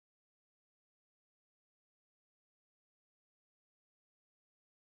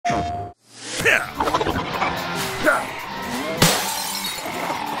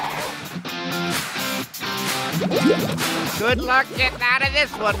Good luck getting out of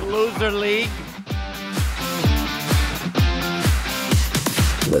this one, loser league.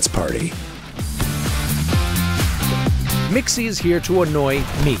 Let's party. Mixie is here to annoy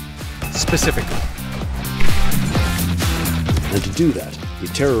me, specifically. And to do that,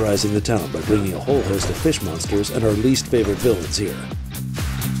 he's terrorizing the town by bringing a whole host of fish monsters and our least favorite villains here.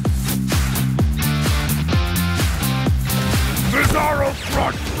 Bizarro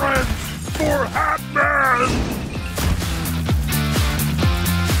Crush Friends for Hatman!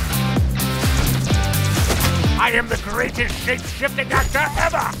 I am the greatest shape-shifting actor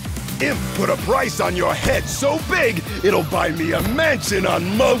ever! Imp put a price on your head so big, it'll buy me a mansion on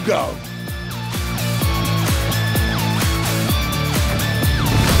Mogo!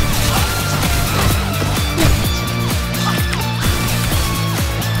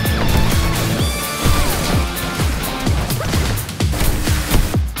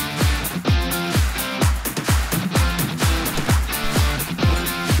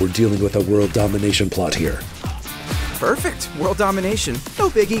 We're dealing with a world domination plot here. Perfect. World domination. No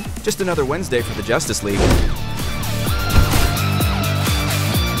biggie. Just another Wednesday for the Justice League.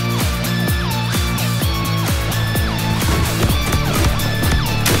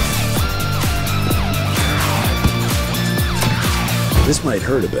 This might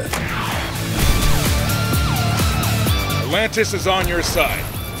hurt a bit. Atlantis is on your side.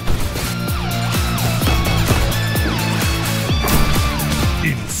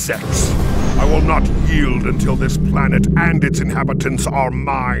 Insects. I will not yield until this planet and its inhabitants are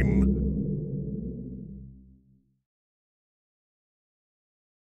mine.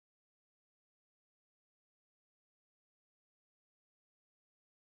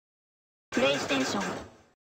 PlayStation